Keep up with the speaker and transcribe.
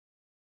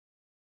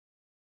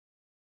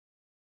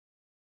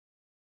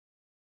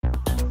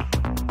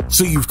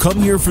So you've come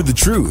here for the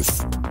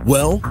truth.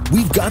 Well,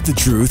 we've got the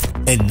truth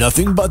and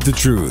nothing but the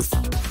truth.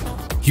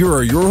 Here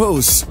are your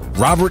hosts,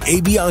 Robert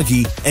A.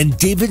 Bianchi and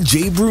David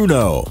J.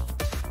 Bruno.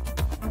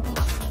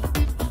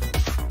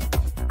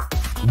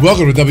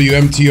 Welcome to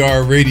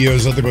WMTR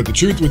Radio's Nothing But the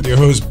Truth with your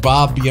hosts,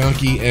 Bob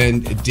Bianchi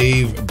and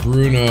Dave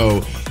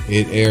Bruno.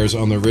 It airs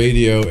on the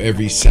radio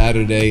every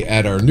Saturday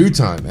at our new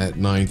time at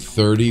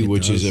 9:30,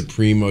 which is a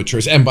primo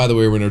choice. And by the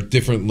way, we're in a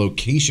different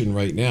location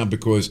right now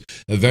because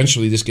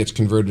eventually this gets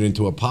converted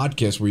into a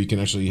podcast where you can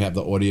actually have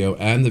the audio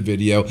and the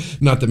video.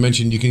 Not to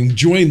mention you can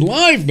join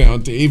live now.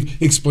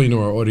 Dave, explain to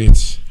our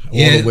audience all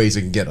the ways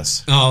it can get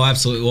us. Oh,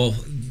 absolutely. Well,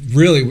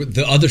 really,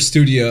 the other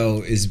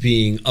studio is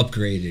being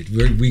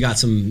upgraded. We got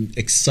some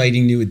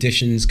exciting new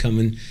additions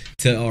coming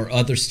to our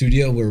other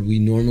studio where we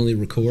normally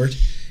record.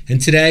 And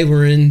today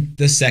we're in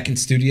the second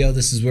studio.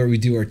 This is where we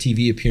do our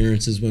TV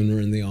appearances when we're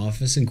in the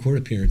office and court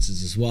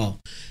appearances as well.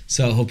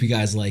 So I hope you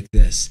guys like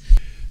this.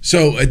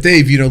 So,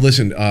 Dave,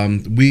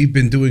 listen, we've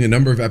been doing a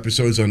number of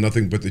episodes on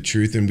Nothing But the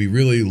Truth, and we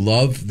really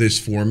love this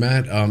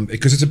format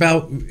because it's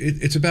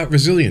about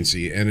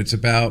resiliency, and it's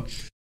about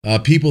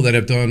people that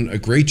have done a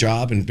great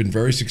job and been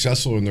very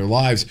successful in their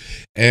lives,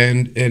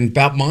 and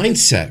about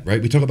mindset,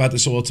 right? We talk about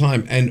this all the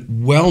time, and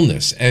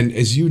wellness. And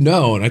as you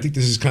know, and I think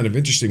this is kind of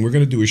interesting, we're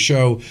going to do a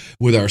show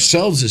with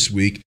ourselves this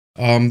week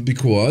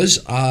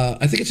because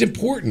I think it's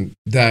important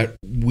that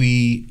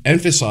we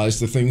emphasize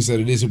the things that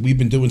it is that we've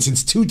been doing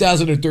since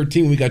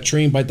 2013. We got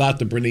trained by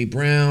Dr. Brene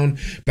Brown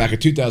back in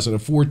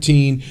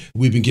 2014.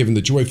 We've been given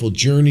the Joyful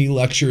Journey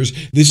lectures.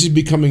 This is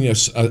becoming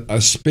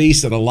a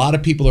space that a lot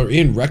of people are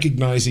in,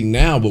 recognizing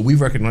now, but we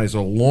recognized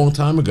a long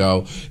time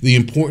ago, the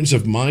importance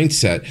of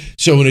mindset.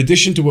 So in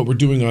addition to what we're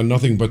doing on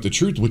Nothing But the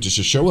Truth, which is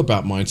a show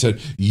about mindset,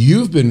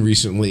 you've been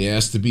recently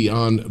asked to be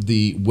on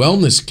the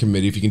Wellness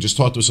Committee. If you can just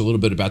talk to us a little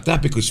bit about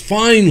that, because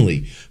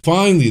finally,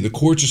 the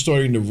courts are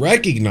starting to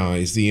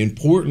recognize the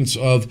importance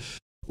of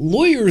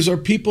lawyers are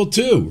people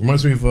too.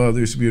 Reminds me of there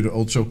used to be an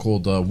old show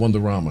called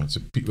Wonderama. It's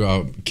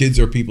kids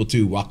are people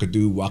too.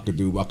 Wackadoo,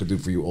 wackadoo, wackadoo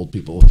for you old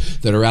people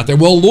that are out there.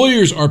 Well,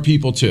 lawyers are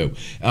people too.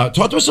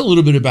 Talk to us a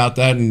little bit about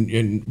that,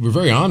 and we're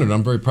very honored.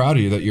 I'm very proud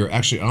of you that you're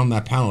actually on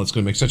that panel. It's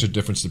going to make such a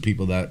difference to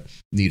people that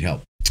need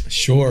help.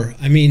 Sure.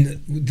 I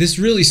mean, this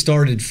really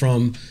started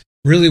from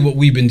really what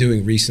we've been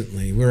doing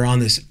recently. We're on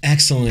this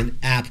excellent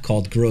app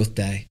called Growth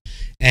Day.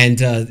 And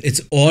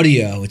it's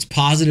audio, it's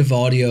positive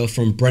audio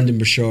from Brendan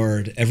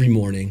Burchard every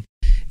morning.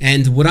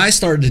 And what I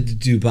started to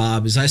do,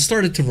 Bob, is I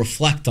started to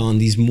reflect on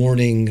these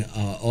morning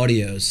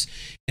audios.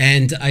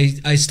 And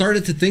I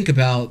started to think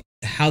about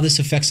how this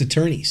affects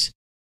attorneys,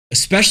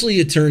 especially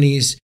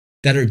attorneys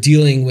that are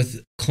dealing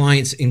with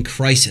clients in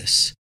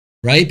crisis,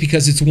 right?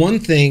 Because it's one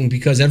thing,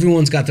 because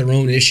everyone's got their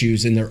own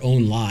issues in their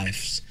own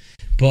lives.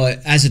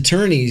 But as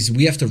attorneys,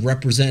 we have to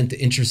represent the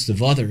interests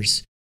of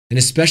others. And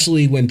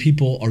especially when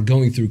people are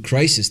going through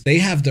crisis, they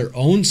have their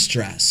own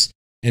stress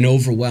and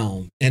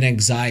overwhelm and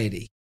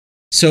anxiety.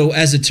 So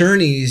as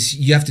attorneys,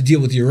 you have to deal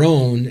with your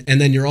own,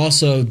 and then you're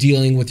also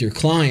dealing with your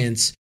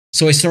clients.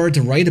 So I started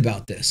to write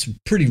about this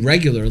pretty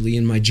regularly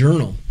in my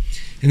journal.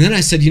 And then I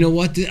said, you know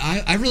what,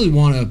 I really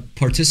want to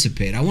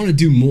participate. I want to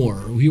do more.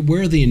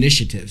 Where are the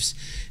initiatives?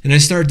 And I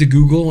started to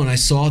Google, and I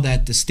saw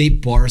that the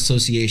State Bar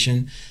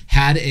Association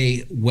had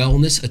a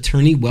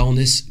attorney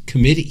wellness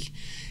committee.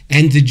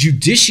 And the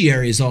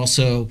judiciary is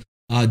also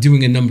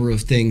doing a number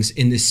of things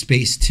in this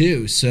space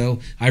too. So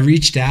I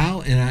reached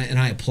out and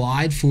I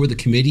applied for the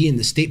committee in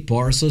the State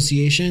Bar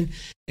Association,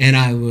 and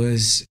I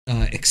was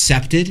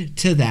accepted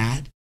to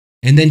that.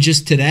 And then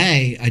just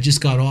today, I just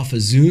got off a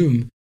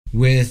Zoom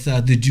with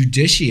the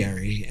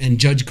judiciary and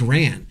Judge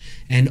Grant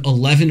and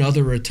 11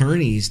 other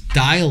attorneys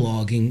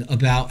dialoguing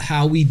about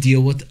how we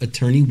deal with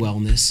attorney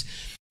wellness.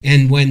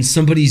 And when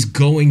somebody's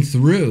going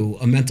through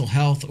a mental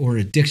health or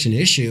addiction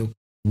issue,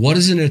 what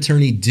does an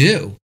attorney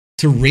do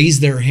to raise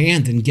their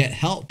hand and get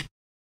help?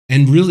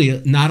 And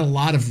really, not a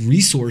lot of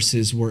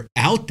resources were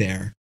out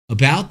there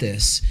about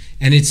this.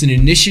 And it's an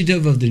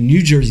initiative of the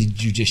New Jersey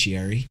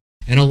judiciary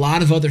and a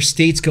lot of other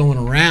states going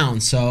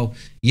around. So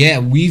yeah,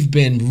 we've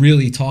been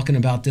really talking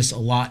about this a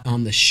lot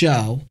on the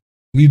show.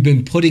 We've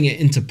been putting it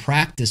into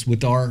practice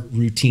with our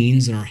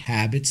routines and our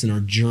habits and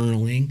our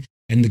journaling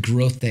and the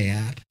Growth Day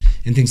app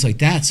and things like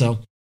that.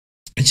 So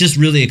it's just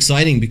really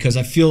exciting because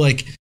I feel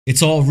like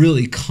it's all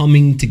really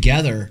coming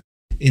together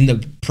in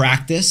the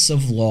practice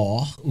of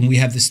law. And we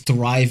have this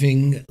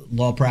thriving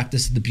law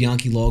practice at the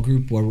Bianchi Law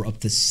Group where we're up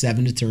to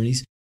 7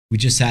 attorneys. We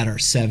just had our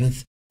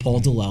 7th,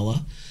 Paul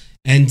DeLella.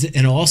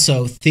 And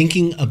also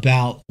thinking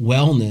about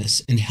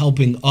wellness and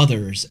helping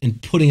others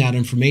and putting out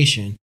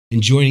information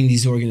and joining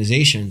these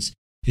organizations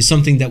is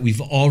something that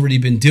we've already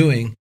been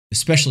doing,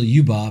 especially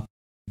you, Bob,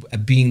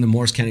 being the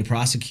Morris County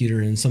prosecutor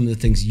and some of the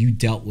things you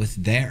dealt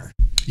with there.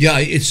 Yeah,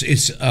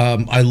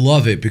 I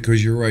love it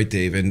because you're right,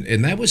 Dave,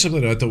 and that was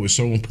something that I thought was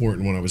so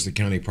important when I was the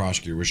county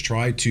prosecutor, was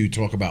try to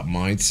talk about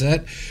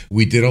mindset.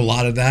 We did a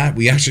lot of that.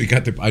 We actually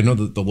got I know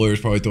that the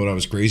lawyers probably thought I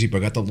was crazy, but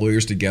I got the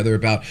lawyers together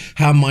about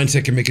how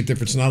mindset can make a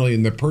difference not only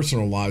in their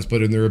personal lives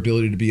but in their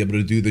ability to be able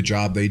to do the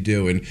job they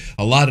do. And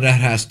a lot of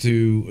that has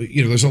to,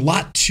 there's a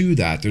lot to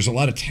that. There's a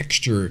lot of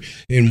texture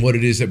in what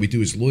it is that we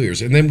do as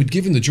lawyers. And then we've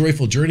given the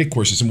Joyful Journey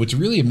courses, and what's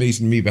really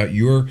amazing to me about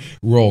your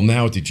role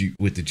now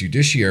with the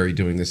judiciary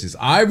doing this is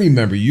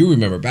you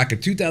remember back in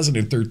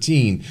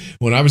 2013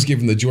 when I was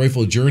giving the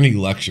Joyful Journey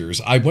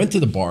lectures, I went to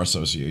the Bar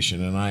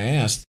Association and I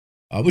asked,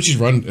 which is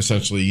run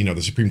essentially,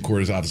 the Supreme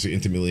Court is obviously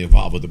intimately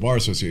involved with the bar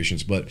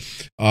associations, but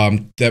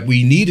that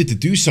we needed to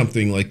do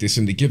something like this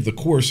and to give the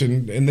course,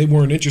 and they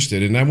weren't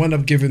interested. And I wound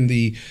up giving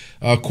the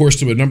course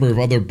to a number of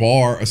other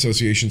bar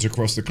associations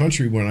across the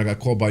country when I got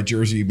called by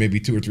Jersey maybe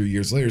 2 or 3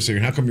 years later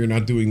saying, how come you're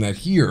not doing that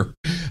here?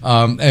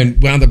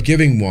 And wound up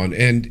giving one.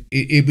 And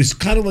it was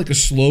kind of like a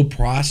slow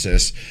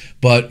process,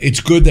 but it's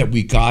good that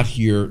we got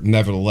here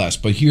nevertheless.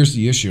 But here's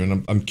the issue,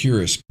 and I'm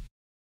curious.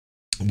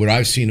 What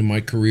I've seen in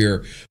my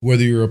career,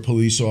 whether you're a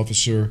police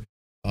officer,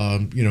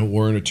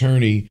 or an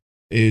attorney,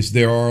 is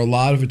there are a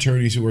lot of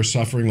attorneys who are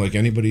suffering like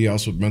anybody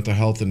else with mental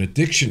health and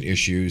addiction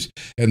issues.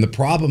 And the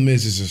problem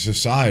is, as a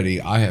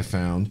society, I have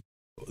found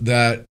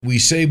that we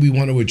say we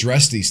want to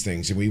address these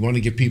things and we want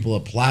to give people a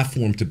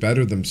platform to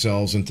better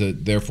themselves and to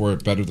therefore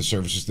better the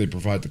services they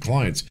provide to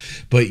clients.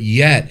 But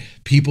yet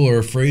people are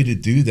afraid to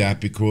do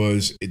that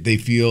because they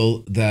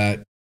feel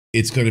that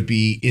it's going to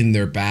be in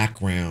their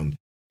background,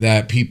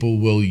 that people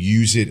will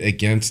use it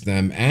against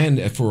them.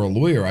 And for a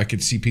lawyer, I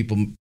could see people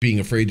being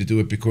afraid to do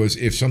it because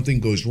if something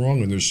goes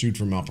wrong and they're sued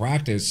for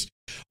malpractice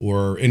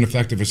or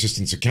ineffective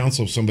assistance of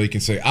counsel, somebody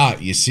can say,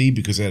 you see,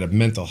 because I had a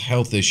mental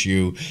health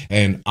issue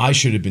and I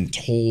should have been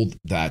told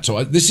that.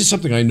 So this is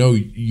something I know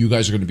you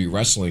guys are going to be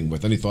wrestling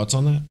with. Any thoughts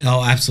on that?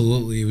 Oh,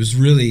 absolutely. It was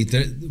really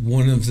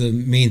one of the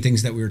main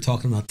things that we were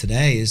talking about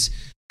today is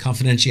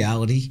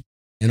confidentiality,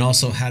 and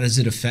also how does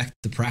it affect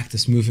the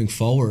practice moving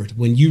forward.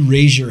 When you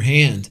raise your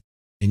hand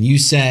and you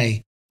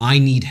say, I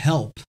need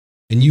help,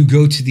 and you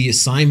go to the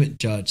assignment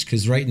judge,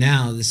 because right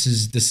now this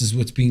is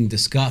what's being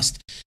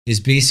discussed, is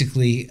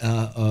basically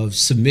a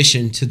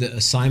submission to the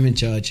assignment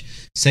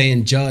judge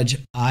saying, Judge,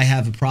 I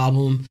have a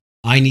problem,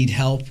 I need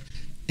help.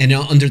 And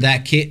under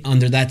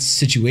that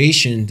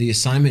situation, the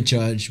assignment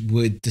judge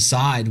would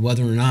decide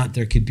whether or not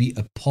there could be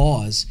a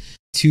pause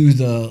to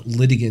the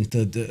litigant,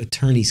 the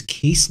attorney's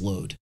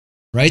caseload,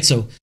 right?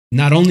 So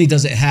not only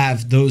does it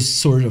have those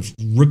sort of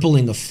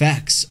rippling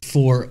effects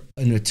for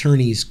an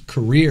attorney's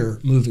career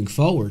moving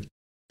forward,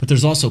 but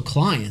there's also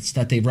clients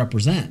that they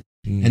represent.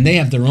 And they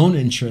have their own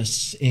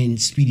interests in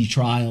speedy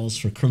trials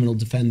for criminal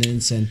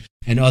defendants and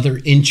other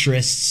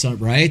interests,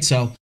 right?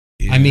 So,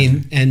 yeah. I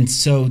mean, and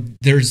so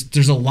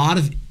there's a lot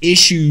of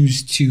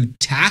issues to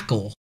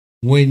tackle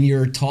when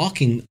you're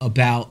talking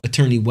about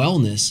attorney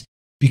wellness,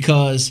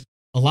 because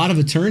a lot of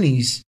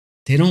attorneys,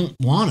 they don't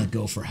want to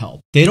go for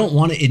help. They don't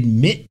want to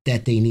admit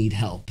that they need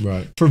help,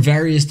 right, for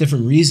various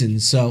different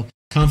reasons. So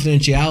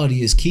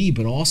confidentiality is key,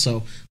 but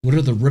also what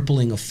are the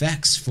rippling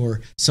effects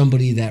for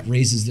somebody that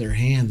raises their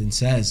hand and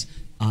says,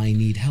 I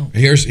need help?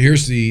 Here's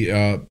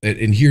I'm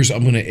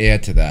going to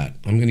add to that.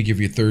 I'm going to give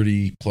you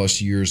 30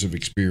 plus years of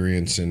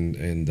experience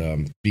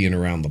and being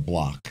around the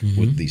block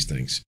with these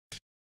things.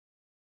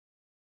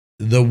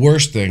 The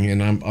worst thing,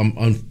 and I'm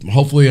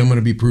hopefully I'm going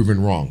to be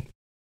proven wrong,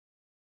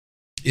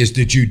 is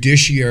the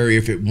judiciary,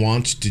 if it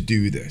wants to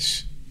do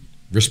this,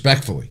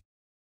 respectfully,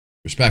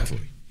 that's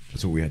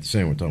what we had to say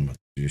when we're talking about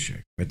the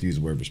judiciary. We have to use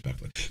the word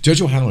respectfully.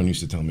 Judge O'Halloran used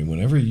to tell me,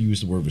 whenever you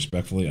use the word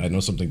respectfully, I know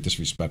something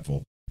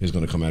disrespectful is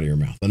going to come out of your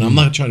mouth. And I'm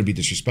not trying to be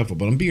disrespectful,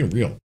 but I'm being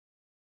real.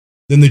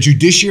 Then the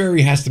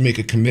judiciary has to make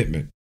a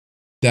commitment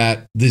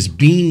that this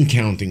bean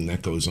counting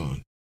that goes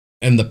on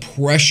and the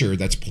pressure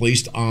that's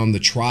placed on the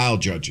trial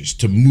judges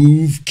to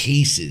move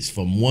cases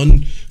from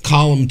one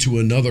column to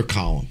another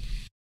column,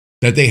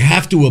 that they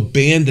have to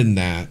abandon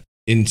that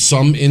in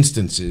some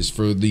instances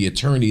for the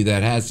attorney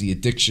that has the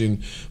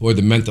addiction or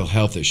the mental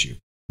health issue.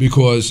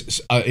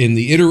 Because in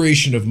the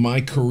iteration of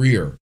my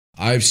career,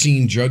 I've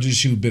seen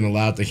judges who've been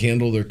allowed to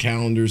handle their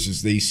calendars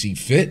as they see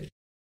fit.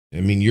 I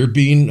mean, you're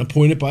being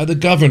appointed by the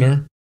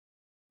governor.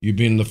 You've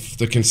been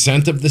the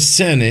consent of the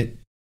Senate.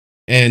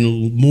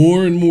 And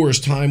more as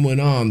time went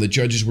on, the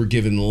judges were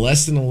given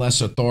less and less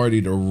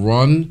authority to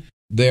run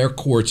their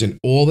courts, and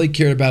all they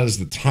cared about is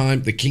the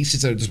time, the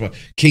cases that are just about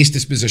case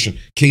disposition.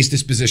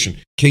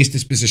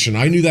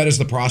 I knew that as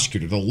the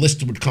prosecutor. The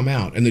list would come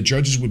out, and the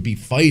judges would be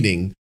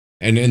fighting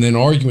and then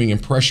arguing and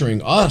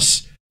pressuring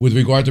us with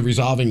regard to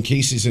resolving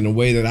cases in a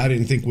way that I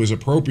didn't think was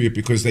appropriate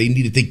because they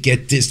needed to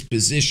get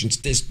dispositions.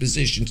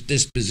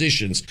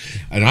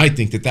 And I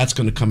think that that's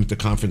going to come into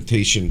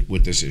confrontation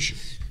with this issue.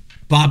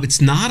 Bob,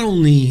 it's not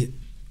only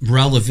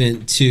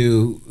relevant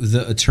to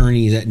the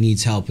attorney that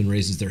needs help and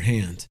raises their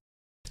hand,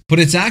 but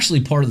it's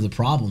actually part of the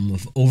problem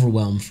of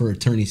overwhelm for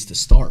attorneys to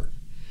start.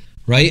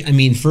 right? I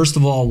mean, first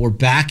of all, we're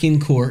back in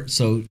court,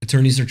 so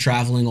attorneys are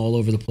traveling all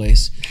over the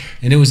place.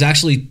 And it was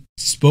actually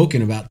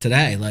spoken about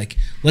today, like,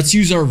 let's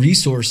use our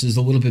resources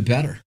a little bit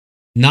better.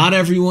 Not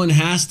everyone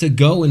has to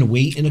go and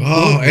wait in a court.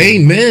 Oh,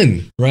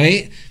 amen.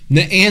 Right?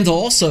 And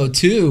also,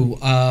 too,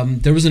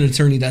 there was an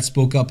attorney that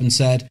spoke up and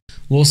said,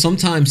 well,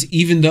 sometimes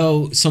even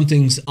though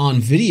something's on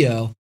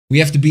video, we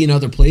have to be in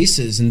other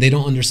places, and they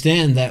don't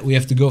understand that we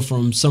have to go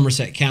from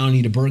Somerset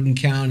County to Bergen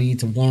County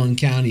to Warren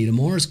County to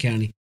Morris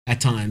County at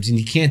times, and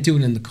you can't do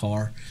it in the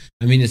car.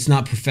 I mean, it's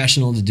not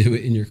professional to do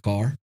it in your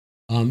car,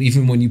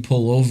 even when you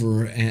pull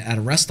over at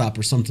a rest stop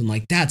or something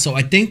like that. So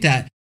I think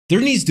that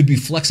there needs to be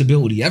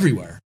flexibility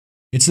everywhere.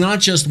 It's not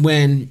just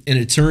when an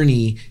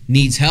attorney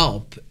needs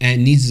help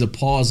and needs a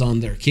pause on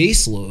their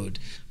caseload,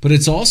 but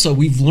it's also,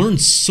 we've learned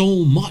so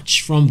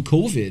much from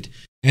COVID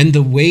and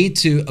the way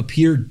to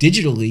appear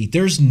digitally.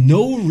 There's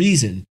no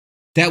reason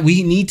that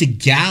we need to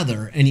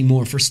gather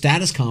anymore for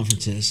status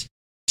conferences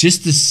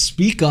just to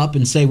speak up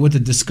and say what the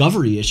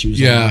discovery issues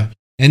are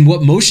and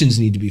what motions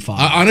need to be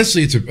filed.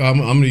 Honestly, I'm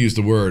going to use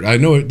the word. I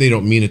know they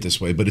don't mean it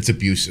this way, but it's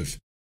abusive.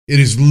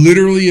 It is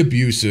literally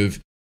abusive.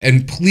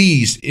 And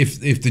please, if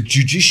the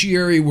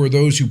judiciary were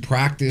those who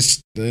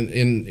practice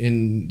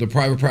in the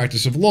private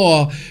practice of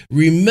law,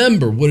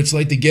 remember what it's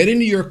like to get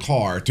into your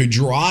car, to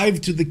drive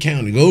to the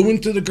county, go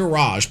into the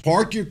garage,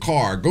 park your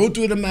car, go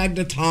through the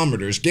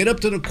magnetometers, get up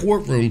to the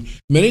courtroom.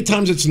 Many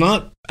times it's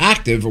not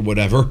active or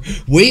whatever.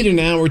 Wait an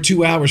hour,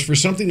 2 hours for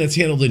something that's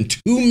handled in 2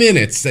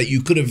 minutes that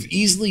you could have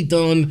easily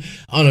done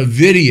on a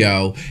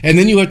video. And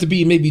then you have to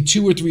be maybe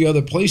 2 or 3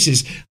 other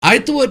places. I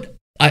thought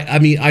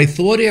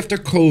after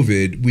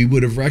COVID, we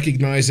would have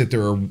recognized that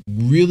there are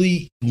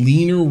really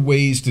leaner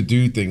ways to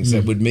do things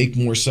that would make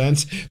more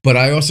sense. But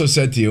I also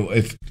said to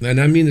you, and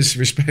I mean this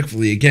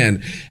respectfully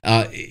again,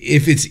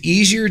 if it's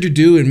easier to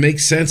do and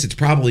makes sense, it's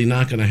probably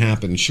not going to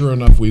happen. Sure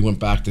enough, we went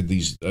back to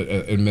these,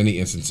 in many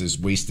instances,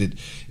 wasted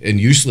and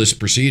useless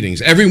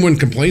proceedings. Everyone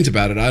complains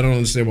about it. I don't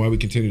understand why we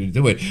continue to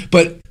do it.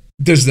 But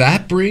does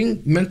that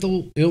bring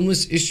mental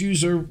illness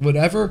issues or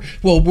whatever?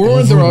 Well,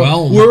 we're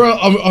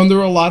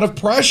under a lot of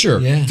pressure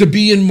to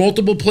be in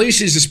multiple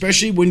places,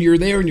 especially when you're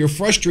there and you're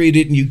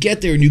frustrated and you get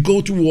there and you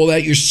go through all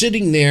that. You're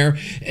sitting there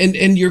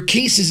and your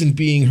case isn't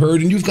being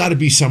heard and you've got to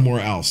be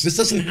somewhere else. This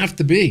doesn't have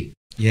to be.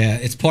 Yeah,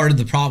 it's part of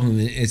the problem.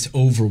 It's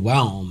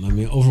overwhelm.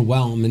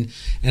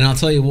 And I'll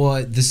tell you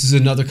what, this is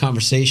another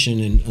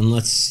conversation, and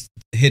let's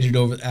hit it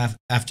over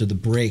after the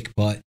break,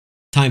 but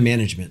time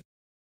management.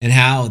 And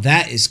how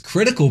that is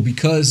critical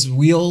because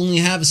we only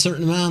have a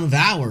certain amount of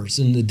hours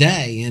in the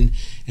day.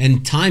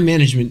 And time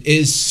management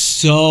is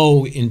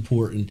so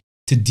important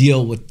to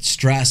deal with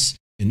stress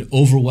and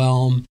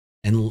overwhelm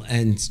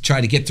and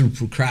try to get through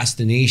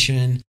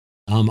procrastination.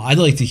 I'd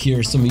like to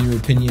hear some of your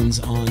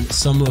opinions on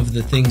some of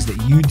the things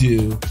that you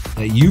do,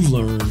 that you've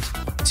learned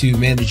to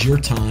manage your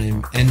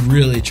time and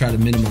really try to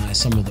minimize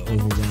some of the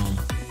overwhelm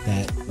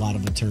that a lot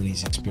of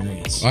attorneys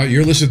experience. All right,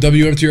 you're listening to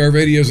WMTR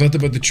Radio's Nothing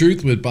But the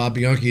Truth with Bob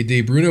Bianchi and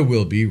Dave Bruno.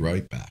 We'll be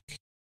right back.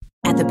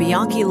 At the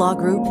Bianchi Law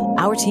Group,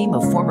 our team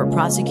of former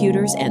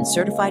prosecutors and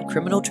certified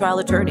criminal trial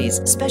attorneys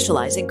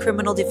specialize in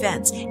criminal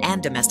defense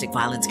and domestic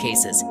violence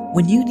cases.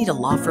 When you need a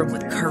law firm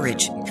with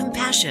courage,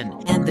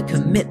 compassion, and the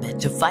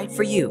commitment to fight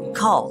for you,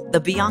 call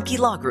the Bianchi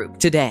Law Group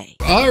today.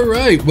 All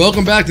right,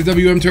 welcome back to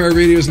WMTR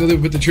Radio's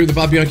Nothing But the Truth with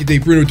Bob Bianchi and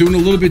Dave Bruno. Doing a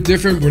little bit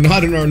different. We're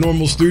not in our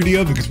normal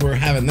studio because we're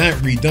having that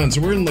redone. So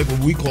we're in like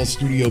what we call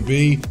Studio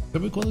B. What do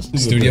we call it?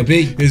 Studio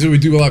B. Is it we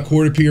do a lot of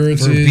court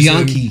appearances. For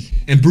Bianchi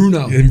and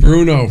Bruno. And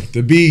Bruno,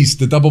 the B's.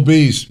 The double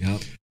B's.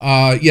 Yep.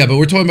 But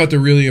we're talking about the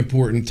really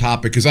important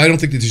topic because I don't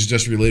think that this is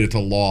just related to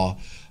law.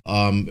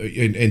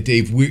 And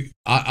Dave,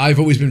 I've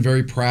always been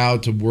very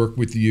proud to work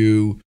with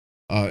you.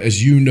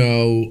 As you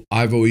know,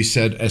 I've always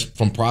said, as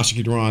from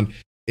prosecutor on,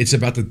 it's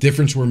about the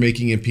difference we're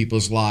making in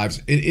people's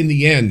lives. In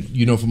the end,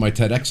 you know, from my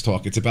TEDx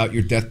talk, it's about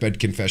your deathbed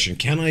confession.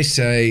 Can I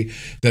say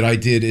that I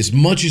did as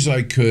much as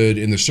I could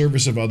in the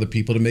service of other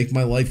people to make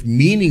my life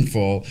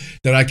meaningful,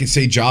 that I could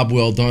say job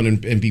well done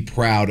and be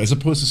proud, as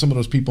opposed to some of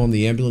those people in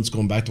the ambulance,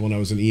 going back to when I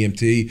was an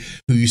EMT,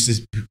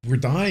 who were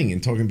dying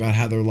and talking about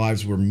how their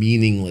lives were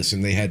meaningless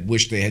and they had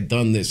wished they had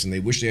done this and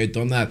they wished they had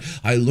done that.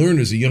 I learned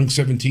as a young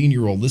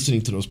 17-year-old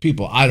listening to those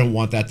people, I don't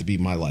want that to be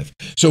my life.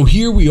 So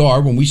here we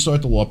are when we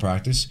start the law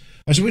practice.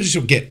 I said, we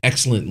just get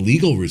excellent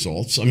legal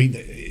results. I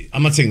mean,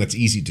 I'm not saying that's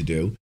easy to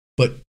do,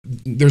 but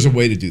there's a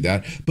way to do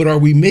that. But are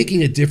we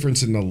making a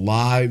difference in the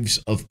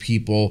lives of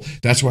people?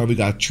 That's why we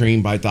got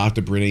trained by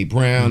Dr. Brene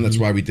Brown. Mm-hmm. That's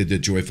why we did the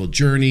Joyful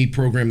Journey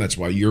program. That's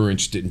why you're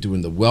interested in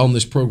doing the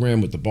wellness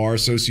program with the Bar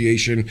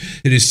Association.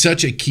 It is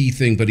such a key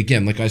thing. But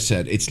again, like I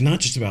said, it's not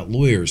just about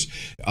lawyers.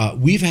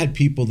 We've had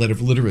people that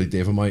have literally,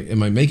 Dave, am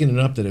I making it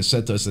up, that have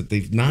said to us that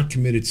they've not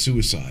committed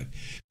suicide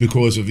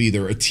because of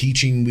either a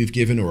teaching we've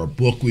given or a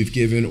book we've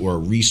given or a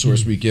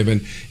resource we've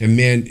given. And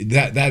man,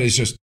 that is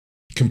just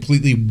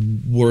completely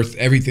worth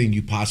everything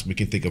you possibly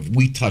can think of.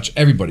 We touch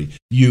everybody,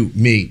 you,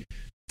 me,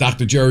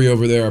 Dr. Jerry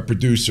over there, our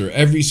producer,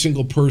 every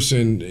single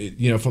person,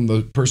 from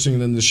the person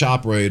in the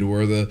ShopRite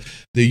or the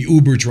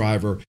Uber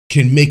driver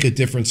can make a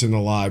difference in the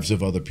lives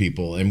of other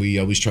people. And we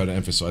always try to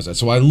emphasize that.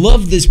 So I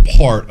love this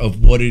part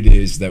of what it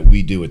is that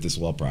we do at this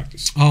law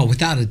practice. Oh,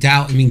 without a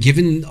doubt. I mean,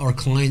 giving our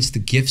clients the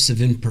gifts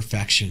of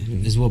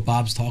imperfection is what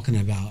Bob's talking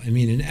about. I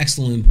mean, an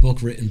excellent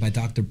book written by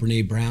Dr.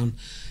 Brene Brown,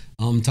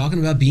 talking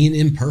about being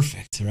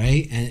imperfect,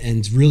 right?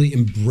 And really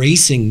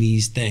embracing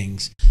these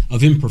things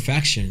of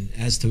imperfection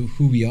as to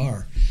who we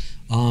are.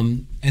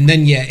 And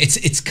then,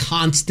 it's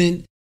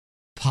constant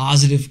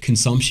positive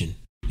consumption.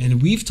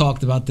 And we've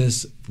talked about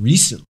this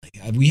recently.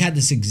 We had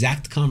this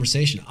exact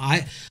conversation.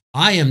 I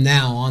am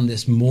now on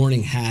this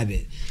morning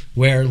habit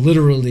where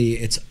literally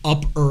it's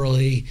up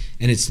early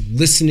and it's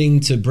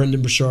listening to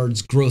Brendan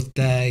Burchard's Growth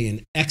Day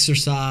and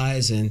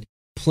exercise and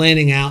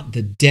planning out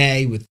the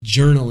day with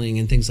journaling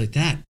and things like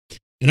that.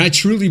 And I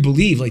truly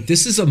believe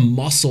this is a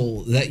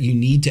muscle that you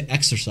need to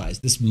exercise,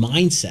 this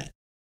mindset,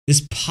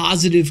 this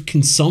positive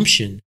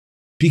consumption,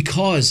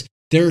 because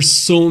there are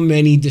so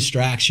many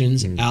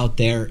distractions out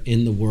there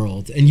in the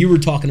world. And you were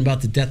talking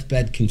about the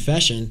deathbed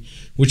confession,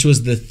 which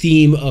was the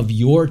theme of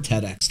your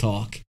TEDx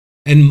talk.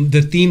 And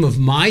the theme of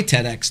my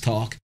TEDx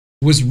talk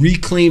was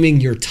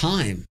reclaiming your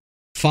time,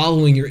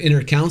 following your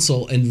inner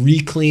counsel and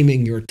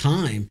reclaiming your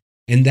time.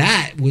 And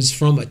that was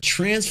from a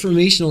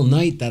transformational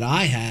night that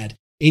I had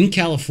in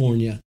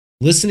California,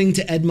 listening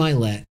to Ed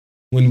Milet,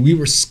 when we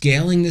were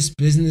scaling this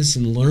business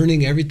and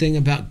learning everything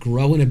about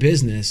growing a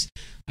business.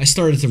 I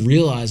started to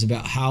realize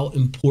about how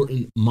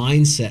important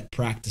mindset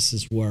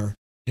practices were.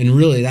 And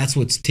really, that's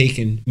what's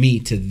taken me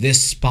to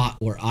this spot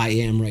where I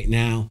am right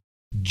now,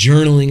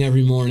 journaling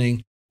every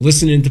morning,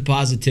 listening to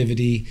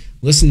positivity,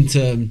 listening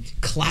to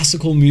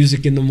classical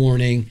music in the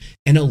morning,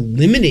 and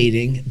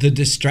eliminating the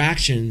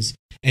distractions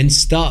and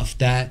stuff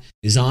that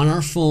is on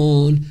our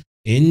phone,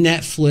 in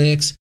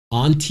Netflix,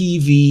 on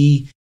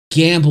TV,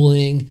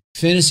 gambling,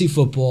 fantasy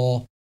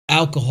football,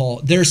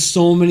 alcohol. There's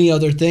so many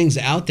other things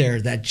out there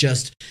that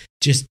just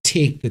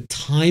take the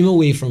time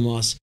away from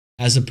us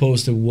as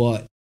opposed to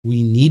what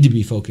we need to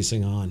be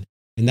focusing on.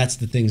 And that's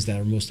the things that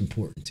are most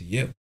important to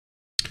you.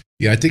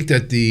 Yeah, I think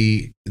that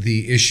the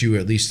issue,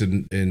 at least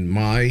in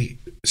my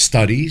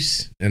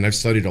studies, and I've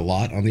studied a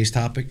lot on these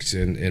topics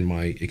and in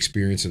my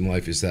experience in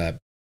life, is that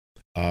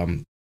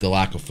the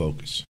lack of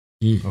focus.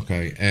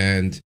 Okay.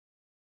 And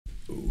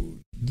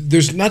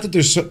there's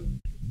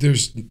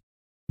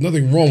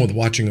nothing wrong with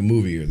watching a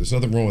movie, or there's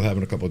nothing wrong with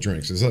having a couple of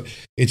drinks.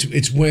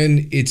 It's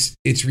when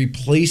it's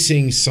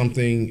replacing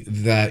something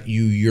that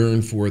you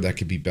yearn for that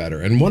could be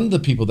better. And one of the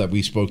people that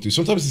we spoke to,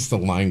 sometimes it's the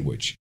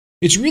language.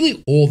 It's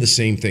really all the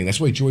same thing. That's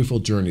why Joyful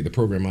Journey, the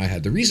program I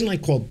had, the reason I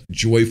called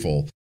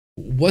joyful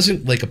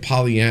wasn't like a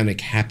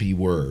Pollyannic happy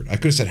word. I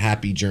could have said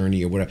happy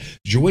journey or whatever.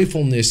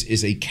 Joyfulness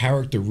is a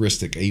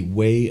characteristic, a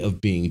way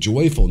of being.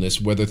 Joyfulness,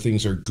 whether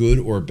things are good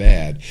or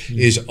bad,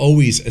 is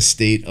always a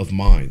state of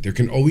mind. There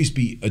can always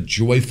be a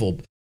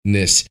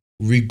joyfulness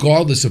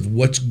regardless of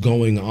what's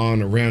going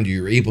on around you.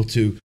 You're able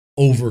to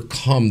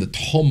overcome the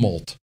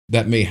tumult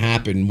that may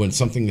happen when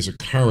something is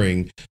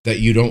occurring that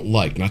you don't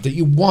like. Not that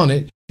you want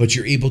it, but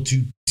you're able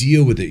to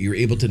deal with it. You're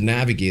able to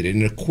navigate it.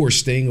 And of course,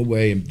 staying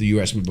away, you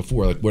asked me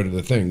before, like, what are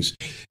the things?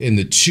 In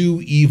the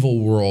two evil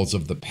worlds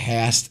of the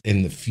past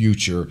and the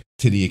future,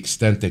 to the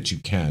extent that you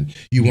can.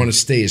 You want to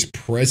stay as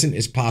present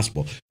as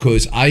possible.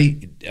 Because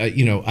I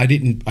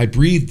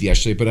breathed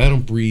yesterday, but I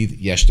don't breathe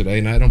yesterday,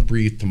 and I don't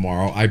breathe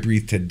tomorrow. I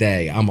breathe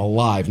today. I'm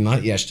alive,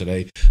 not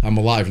yesterday. I'm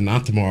alive,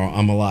 not tomorrow.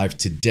 I'm alive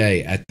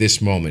today at this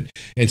moment.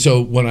 And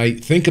so when I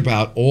think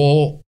about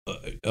all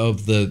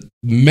of the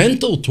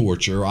mental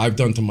torture I've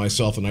done to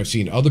myself and I've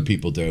seen other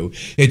people do,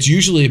 it's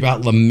usually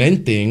about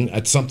lamenting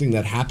at something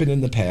that happened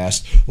in the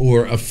past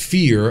or a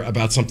fear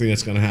about something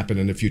that's going to happen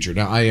in the future.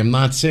 Now, I am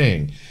not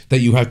saying that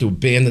you have to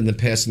abandon the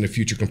past and the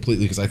future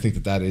completely, because I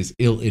think that is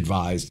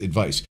ill-advised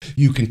advice.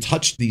 You can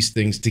touch these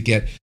things to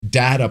get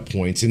data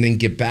points and then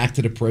get back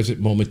to the present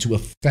moment to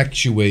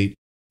effectuate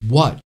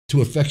what?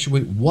 To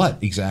effectuate what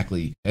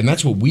exactly? And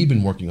that's what we've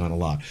been working on a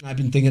lot. I've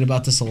been thinking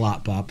about this a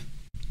lot, Bob.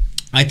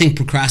 I think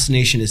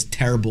procrastination is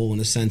terrible in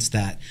the sense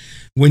that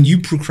when you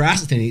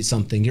procrastinate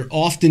something, you're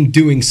often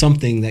doing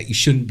something that you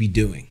shouldn't be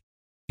doing.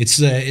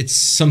 It's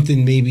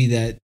something maybe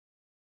that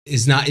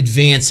is not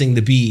advancing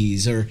the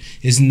bees or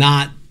is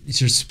not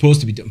you're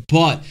supposed to be doing.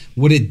 But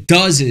what it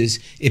does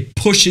is it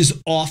pushes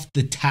off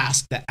the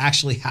task that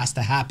actually has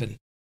to happen,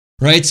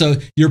 right? So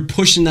you're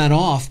pushing that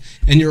off,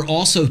 and you're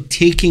also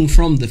taking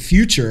from the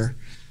future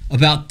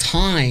about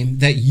time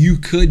that you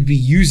could be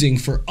using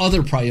for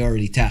other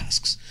priority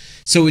tasks.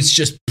 So it's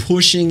just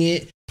pushing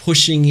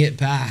it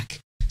back.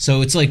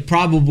 So it's like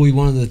probably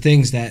one of the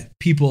things that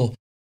people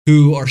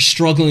who are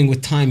struggling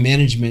with time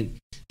management,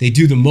 they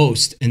do the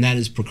most, and that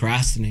is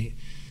procrastinate.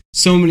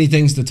 So many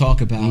things to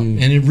talk about,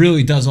 and it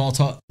really does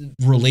all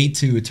relate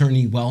to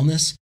attorney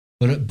wellness,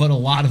 but a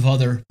lot of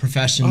other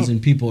professions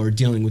and people are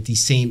dealing with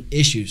these same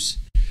issues.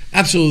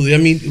 Absolutely. I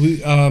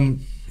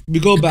mean, we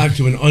go back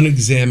to an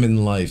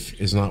unexamined life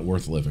is not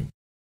worth living.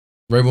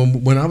 right?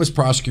 When I was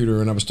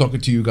prosecutor and I was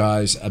talking to you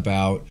guys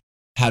about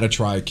how to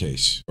try a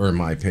case, or in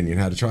my opinion,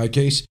 how to try a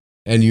case.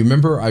 And you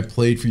remember I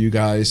played for you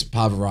guys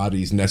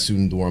Pavarotti's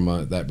Nessun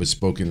Dorma that was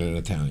spoken in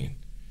Italian.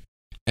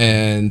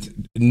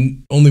 And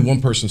only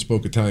one person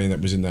spoke Italian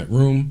that was in that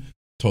room,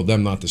 told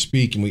them not to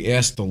speak. And we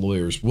asked the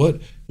lawyers,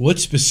 what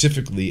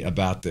specifically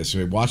about this?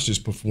 And we watched this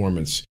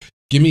performance.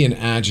 Give me an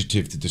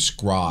adjective to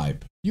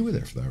describe. You were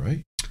there for that,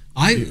 right?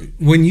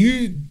 When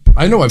you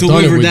I know I've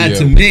delivered done it with that you.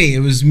 to me, it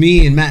was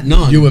me and Matt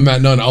Nunn. You and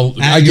Matt Nunn.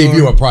 I gave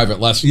you a private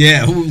lesson.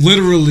 Yeah,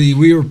 literally,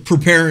 we were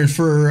preparing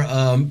for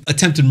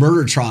attempted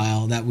murder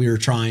trial that we were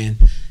trying.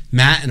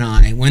 Matt and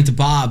I went to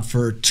Bob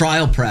for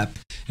trial prep,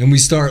 and we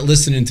start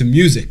listening to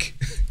music.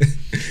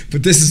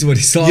 But this is what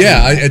he saw.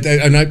 Yeah,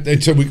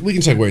 and so we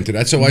can segue into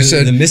that. So I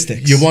said, the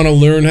mystics. You want to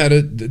learn how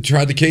to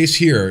try the case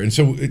here, and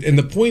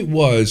the point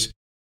was,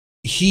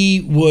 he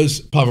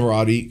was,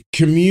 Pavarotti,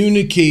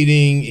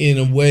 communicating in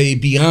a way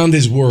beyond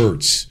his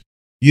words.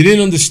 You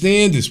didn't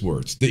understand his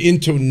words, the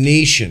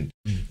intonation,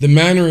 the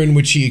manner in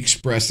which he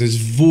expressed his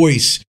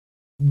voice.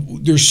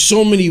 There's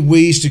so many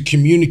ways to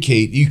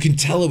communicate. You can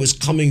tell it was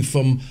coming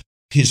from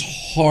his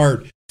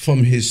heart,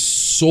 from his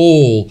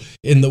soul,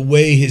 in the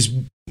way his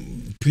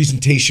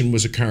presentation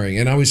was occurring.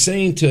 And I was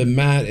saying to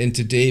Matt and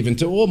to Dave and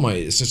to all my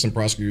assistant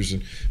prosecutors,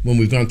 and when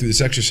we've gone through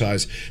this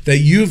exercise, that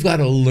you've got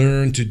to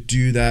learn to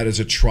do that as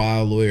a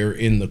trial lawyer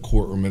in the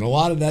courtroom. And a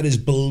lot of that is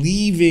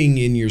believing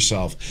in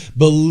yourself,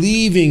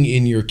 believing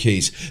in your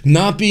case,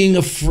 not being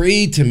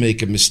afraid to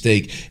make a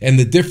mistake. And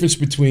the difference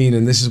between,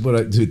 and this is what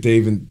I do,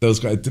 Dave and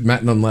those guys,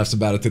 Matt Nunn laughs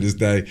about it to this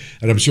day,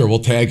 and I'm sure we'll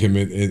tag him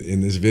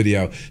in this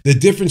video, the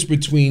difference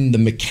between the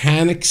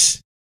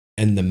mechanics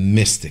and the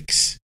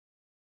mystics.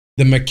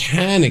 The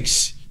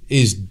mechanics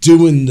is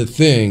doing the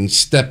thing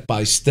step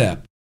by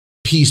step,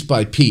 piece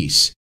by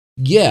piece.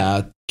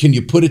 Yeah, can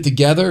you put it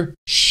together?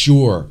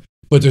 Sure.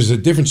 But there's a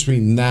difference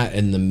between that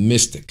and the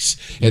mystics.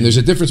 And there's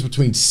a difference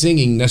between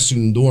singing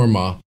Nessun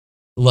Dorma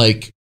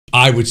like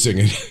I would sing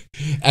it,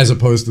 as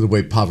opposed to the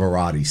way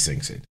Pavarotti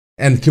sings it.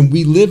 And can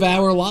we live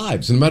our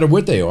lives, no matter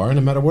what they are, no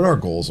matter what our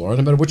goals are,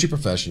 no matter what your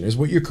profession is,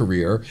 what your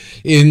career,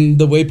 in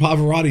the way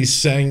Pavarotti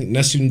sang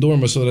Nessun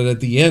Dorma, so that at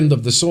the end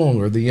of the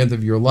song or the end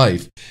of your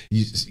life,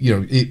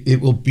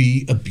 it will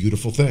be a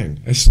beautiful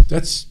thing.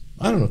 That's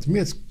I don't know, to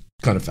me it's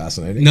kind of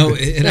fascinating. No,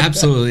 it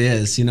absolutely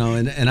is,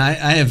 and I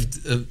have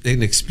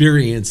an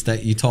experience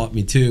that you taught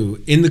me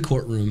too in the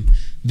courtroom,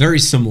 very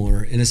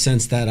similar in a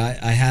sense that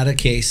I had a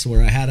case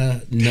where I had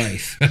a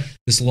knife,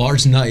 this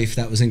large knife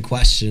that was in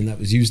question that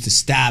was used to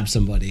stab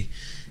somebody.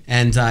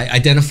 And I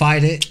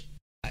identified it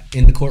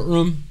in the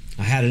courtroom.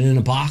 I had it in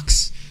a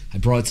box. I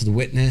brought it to the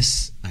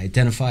witness. I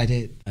identified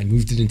it. I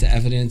moved it into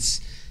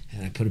evidence.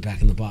 And I put it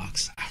back in the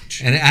box.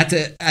 Ouch. And at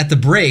the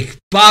break,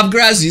 Bob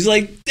grabs me. He's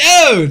like,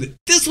 dude,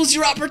 this was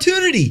your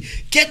opportunity.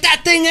 Get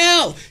that thing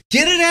out.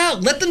 Get it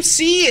out. Let them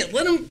see it.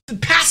 Let them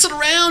pass it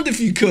around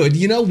if you could.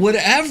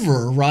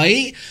 Whatever,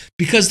 right?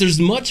 Because there's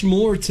much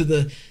more to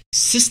the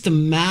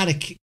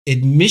systematic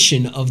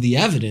admission of the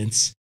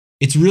evidence.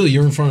 It's really,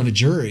 you're in front of a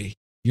jury.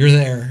 You're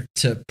there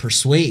to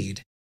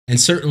persuade. And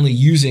certainly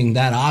using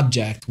that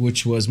object,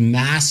 which was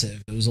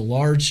massive. It was a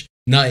large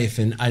knife.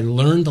 And I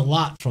learned a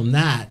lot from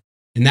that.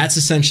 And that's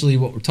essentially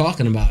what we're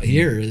talking about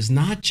here, is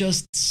not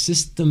just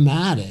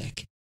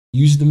systematic.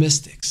 Use the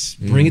mystics,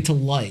 bring it to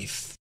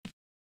life,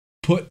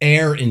 put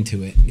air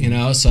into it,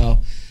 so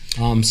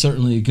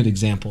certainly a good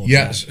example.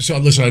 Yes. So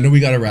listen, I know we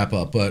got to wrap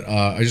up, but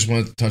I just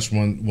wanted to touch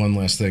one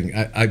last thing.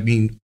 I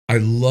mean, I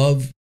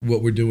love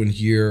what we're doing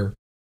here,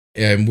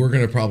 and we're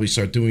going to probably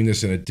start doing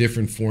this in a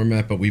different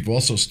format, but we've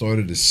also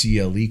started a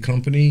CLE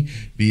company,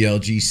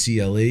 BLG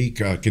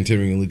CLE,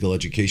 continuing legal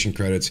education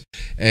credits.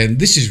 And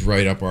this is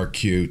right up our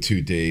queue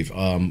too, Dave.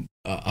 I've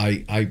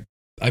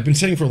been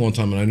saying for a long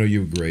time, and I know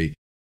you agree,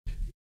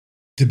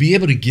 to be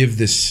able to give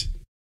this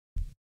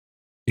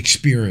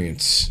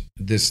experience,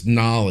 this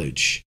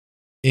knowledge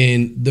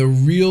in the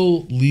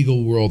real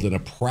legal world in a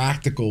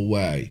practical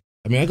way.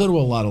 I mean, I go to a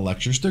lot of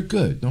lectures. They're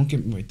good. Don't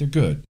get me right. They're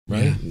good,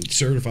 right? Yeah.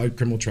 Certified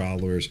criminal trial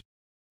lawyers.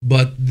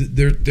 But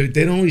they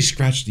don't always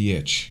scratch the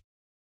itch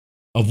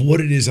of what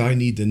it is I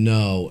need to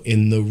know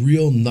in the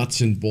real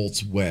nuts and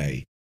bolts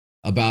way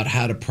about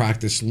how to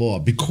practice law.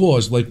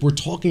 Because, like we're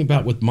talking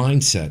about with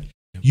mindset,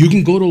 you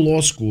can go to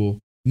law school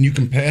and you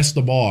can pass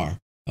the bar,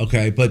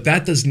 okay? But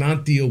that does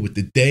not deal with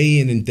the day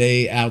in and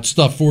day out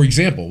stuff. For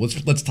example,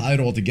 let's tie it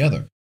all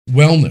together.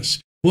 Wellness.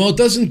 Well, it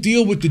doesn't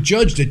deal with the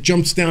judge that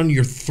jumps down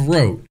your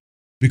throat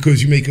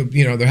because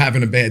they're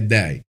having a bad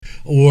day,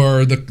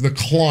 or the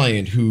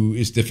client who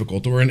is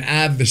difficult, or an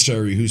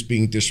adversary who's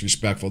being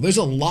disrespectful. There's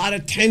a lot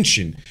of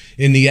tension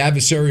in the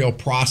adversarial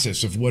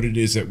process of what it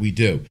is that we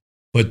do.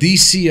 But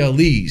these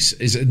CLEs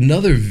is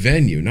another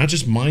venue, not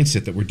just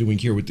mindset that we're doing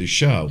here with this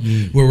show,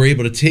 where we're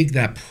able to take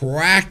that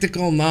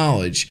practical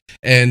knowledge,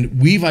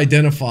 and we've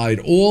identified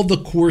all the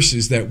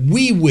courses that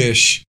we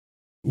wish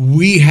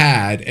we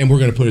had, and we're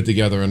going to put it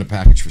together in a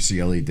package for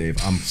CLE, Dave.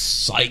 I'm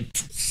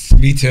psyched.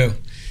 Me too.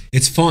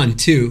 It's fun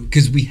too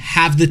because we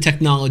have the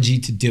technology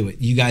to do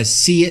it. You guys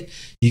see it.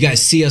 You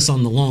guys see us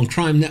on the Law and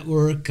Crime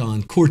Network,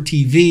 on Court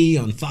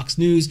TV, on Fox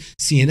News,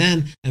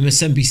 CNN,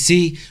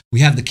 MSNBC.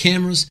 We have the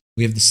cameras.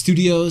 We have the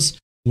studios.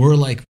 We're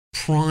like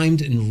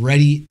primed and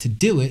ready to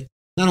do it.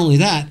 Not only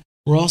that,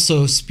 we're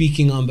also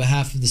speaking on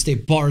behalf of the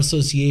State Bar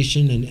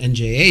Association and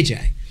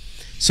NJAJ.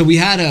 So we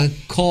had a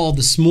call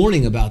this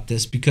morning about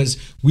this because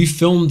we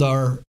filmed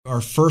our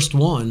first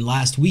one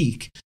last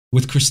week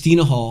with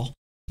Christina Hall,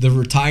 the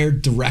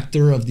retired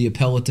director of the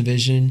Appellate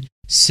Division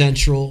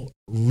Central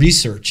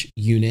Research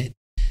Unit.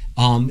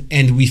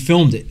 And we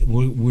filmed it.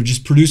 We're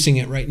just producing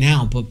it right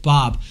now. But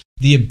Bob,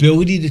 the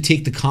ability to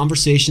take the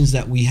conversations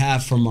that we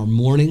have from our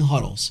morning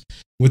huddles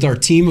with our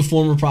team of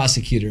former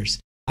prosecutors,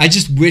 I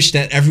just wish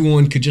that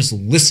everyone could just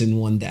listen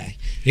one day.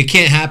 It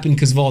can't happen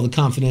because of all the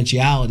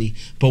confidentiality.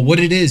 But what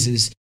it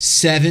is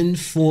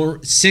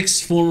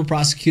 6 former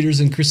prosecutors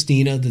and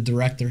Christina,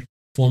 the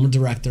former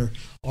director,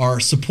 our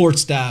support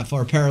staff,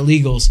 our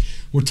paralegals.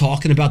 We're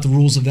talking about the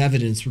rules of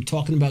evidence. We're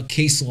talking about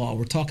case law.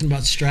 We're talking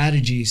about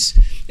strategies.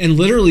 And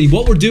literally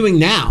what we're doing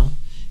now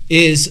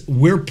is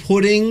we're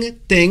putting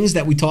things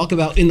that we talk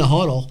about in the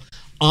huddle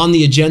on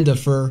the agenda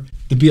for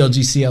the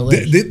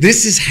BLGCLE.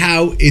 This is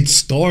how it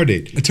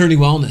started. Attorney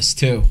wellness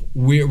too.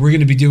 We're going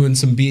to be doing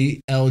some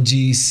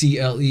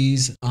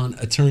BLGCLEs on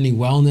attorney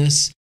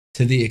wellness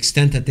to the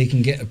extent that they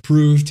can get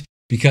approved,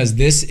 because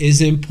this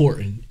is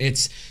important.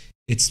 It's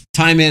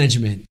time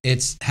management.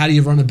 It's how do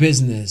you run a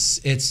business.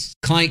 It's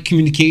client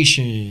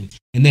communication.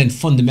 And then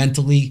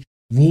fundamentally,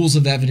 rules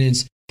of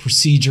evidence,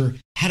 procedure,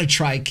 how to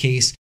try a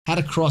case, how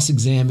to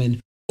cross-examine,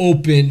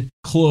 open,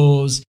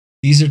 close.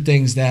 These are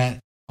things that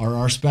are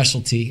our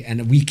specialty,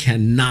 and we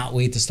cannot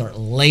wait to start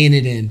laying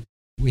it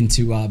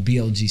into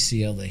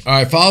BLGCLE. All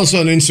right, follow us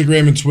on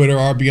Instagram and Twitter,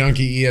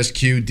 rbianchi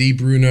ESQ, D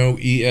Bruno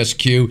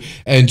ESQ.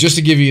 And just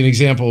to give you an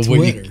example of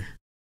Twitter.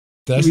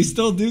 Do we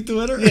still do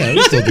Twitter? Yeah,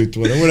 we still do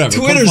Twitter. Whatever.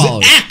 Twitter's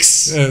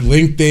X.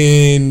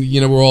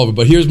 LinkedIn, we're all over.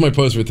 But here's my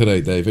post for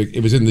today, Dave.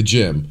 It was in the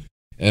gym,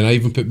 and I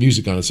even put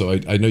music on it, so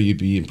I know you'd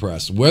be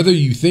impressed. Whether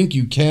you think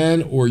you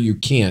can or you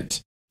can't,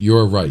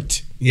 you're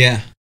right.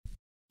 Yeah.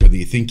 Whether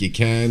you think you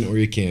can or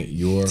you can't,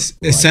 you're right.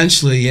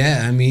 Essentially,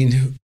 yeah. I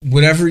mean,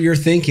 whatever you're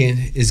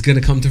thinking is going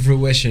to come to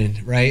fruition,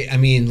 right? I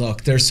mean,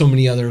 look, there's so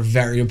many other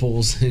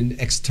variables and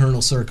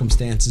external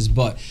circumstances,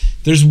 but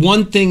there's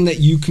one thing that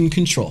you can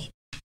control.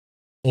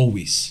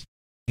 Always.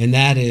 And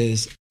that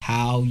is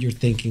how you're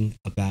thinking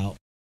about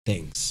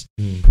things.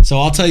 So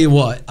I'll tell you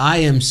what, I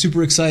am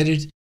super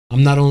excited.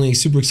 I'm not only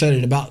super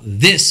excited about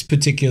this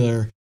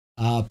particular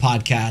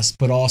podcast,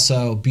 but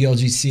also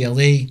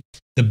BLGCLE,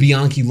 the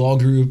Bianchi Law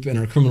Group, and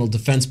our criminal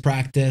defense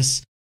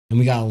practice. And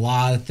we got a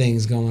lot of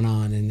things going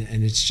on,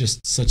 and it's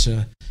just such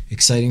a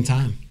exciting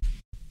time.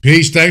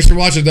 Peace. Thanks for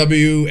watching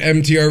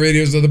WMTR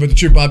Radio's Nothing But the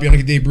Truth. Bob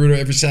Bianchi, David Bruno,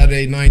 every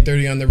Saturday,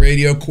 9:30 on the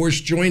radio. Of course,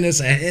 join us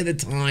ahead of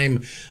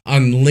time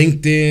on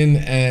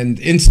LinkedIn and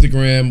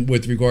Instagram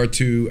with regard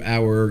to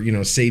our,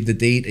 save the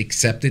date,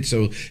 accept it.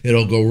 So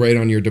it'll go right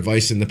on your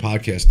device in the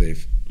podcast,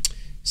 Dave.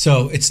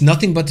 So it's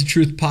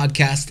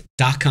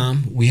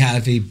nothingbuttetruthpodcast.com. We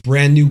have a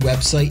brand new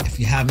website. If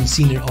you haven't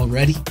seen it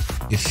already,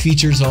 it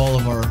features all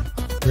of our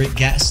great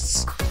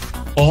guests.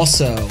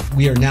 Also,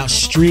 we are now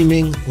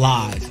streaming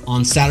live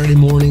on Saturday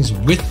mornings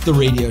with the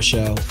radio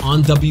show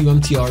on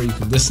WMTR. You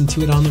can listen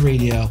to it on the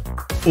radio,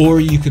 or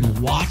you can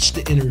watch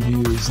the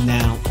interviews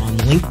now on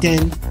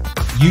LinkedIn,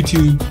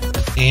 YouTube,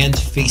 and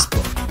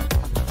Facebook.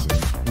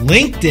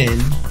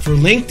 For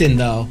LinkedIn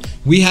though,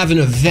 we have an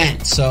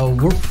event. So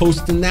we're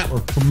posting that,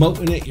 we're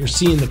promoting it, you're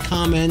seeing the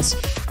comments,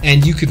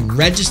 and you could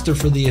register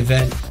for the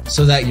event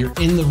so that you're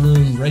in the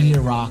room ready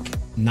to rock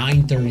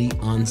 9:30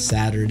 on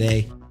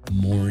Saturday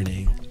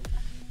morning.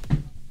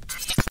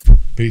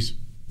 Peace.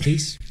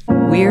 Peace.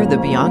 We're the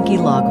Bianchi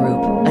Law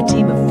Group, a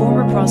team of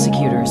former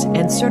prosecutors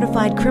and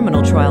certified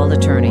criminal trial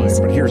attorneys.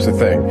 But here's the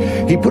thing.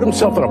 He put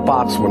himself in a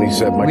box when he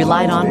said...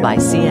 Relied on by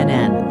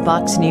CNN,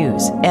 Fox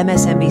News,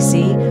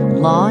 MSNBC,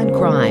 Law and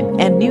Crime,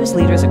 and news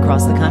leaders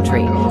across the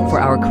country for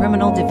our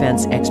criminal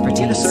defense expertise.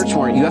 In a search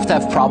warrant, you have to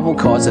have probable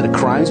cause that a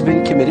crime's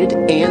been committed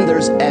and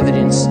there's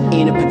evidence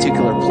in a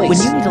particular place. When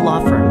you need a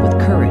law firm with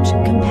courage,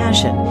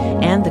 compassion,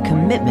 and the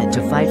commitment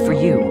to fight for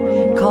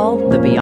you, call the Bianchi